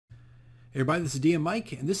Hey everybody, this is DM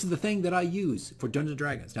Mike, and this is the thing that I use for Dungeons &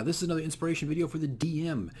 Dragons. Now, this is another inspiration video for the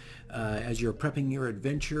DM as you're prepping your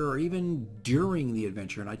adventure or even during the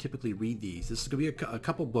adventure, and I typically read these. This is going to be a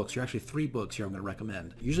couple books, or actually 3 books here I'm going to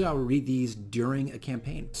recommend. Usually I'll read these during a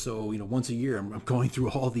campaign, so once a year I'm going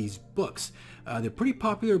through all these books. They're pretty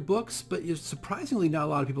popular books, but surprisingly not a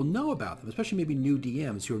lot of people know about them, especially maybe new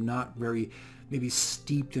DMs who are not very maybe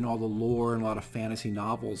steeped in all the lore and a lot of fantasy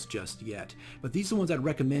novels just yet. But these are the ones I'd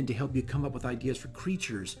recommend to help you come up with ideas for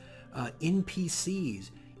creatures,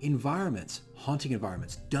 NPCs, environments, haunting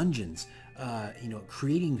environments, dungeons,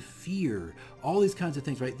 creating fear, all these kinds of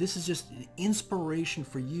things, right? This is just inspiration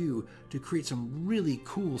for you to create some really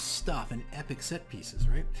cool stuff and epic set pieces,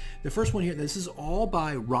 right? The first one here, this is all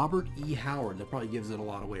by Robert E. Howard. That probably gives it a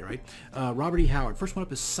lot away, right? Robert E. Howard. First one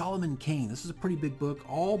up is Solomon Kane. This is a pretty big book,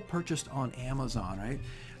 all purchased on Amazon, right?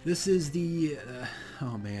 This is the,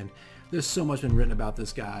 oh man, there's so much been written about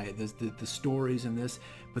this guy, the stories in this,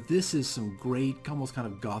 but this is some great, almost kind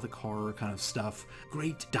of gothic horror kind of stuff.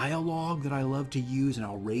 Great dialogue that I love to use, and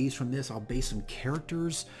I'll raise from this. I'll base some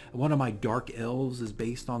characters. One of my dark elves is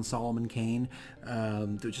based on Solomon Kane,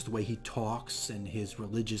 just the way he talks and his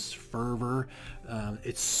religious fervor.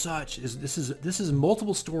 This is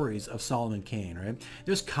multiple stories of Solomon Kane, right?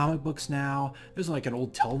 There's comic books now. There's like an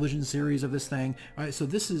old television series of this thing, right? So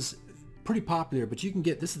this is pretty popular, but you can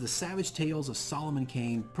get, this is the Savage Tales of Solomon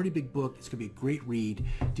Kane, pretty big book. It's going to be a great read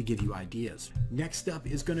to give you ideas. Next up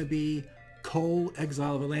is going to be Cole,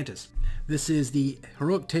 Exile of Atlantis. This is the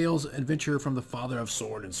Heroic Tales adventure from the father of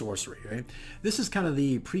sword and sorcery, right? This is kind of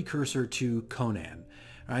the precursor to Conan,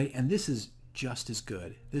 right? And this is just as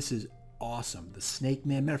good. This is awesome. The Snake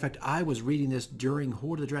Man. Matter of fact, I was reading this during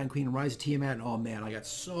Horde of the Dragon Queen and Rise of Tiamat, and oh man, I got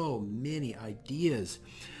so many ideas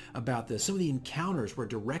about this. Some of the encounters were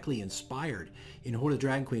directly inspired in Horde of the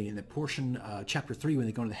Dragon Queen in the portion, chapter 3, when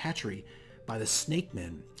they go into the hatchery, by the snake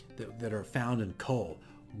men that are found in Cole.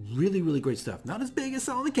 Really, really great stuff. Not as big as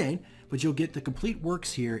Solomon Kane, but you'll get the complete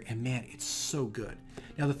works here, and man, it's so good.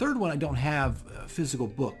 Now, the third one, I don't have a physical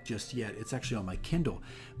book just yet. It's actually on my Kindle,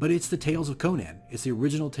 but it's the Tales of Conan. It's the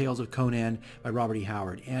original Tales of Conan by Robert E.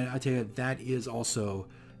 Howard, and I tell you, that is also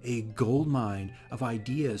a goldmine of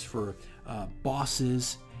ideas for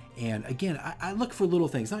bosses. And again, I look for little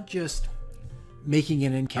things, not just making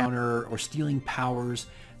an encounter or stealing powers,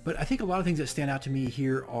 but I think a lot of things that stand out to me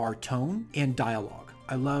here are tone and dialogue.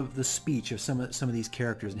 I love the speech of some of these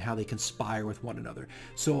characters and how they conspire with one another.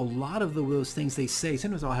 So a lot of those things they say,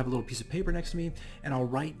 sometimes I'll have a little piece of paper next to me and I'll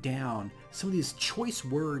write down some of these choice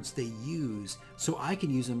words they use so I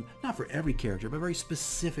can use them, not for every character, but very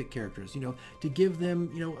specific characters, to give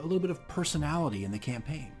them, a little bit of personality in the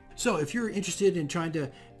campaign. So if you're interested in trying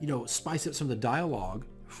to, spice up some of the dialogue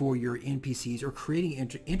for your NPCs, or creating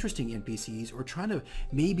interesting NPCs, or trying to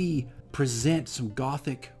maybe present some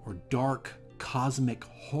gothic or dark cosmic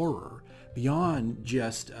horror beyond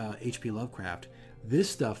just H.P. Lovecraft, this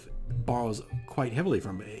stuff borrows quite heavily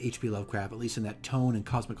from H.P. Lovecraft, at least in that tone and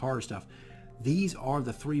cosmic horror stuff. These are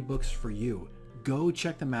the 3 books for you. Go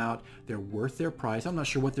check them out. They're worth their price. I'm not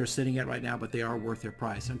sure what they're sitting at right now, but they are worth their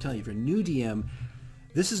price. I'm telling you, if you're a new DM,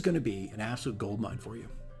 this is going to be an absolute goldmine for you.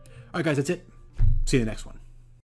 All right, guys, that's it. See you in the next one.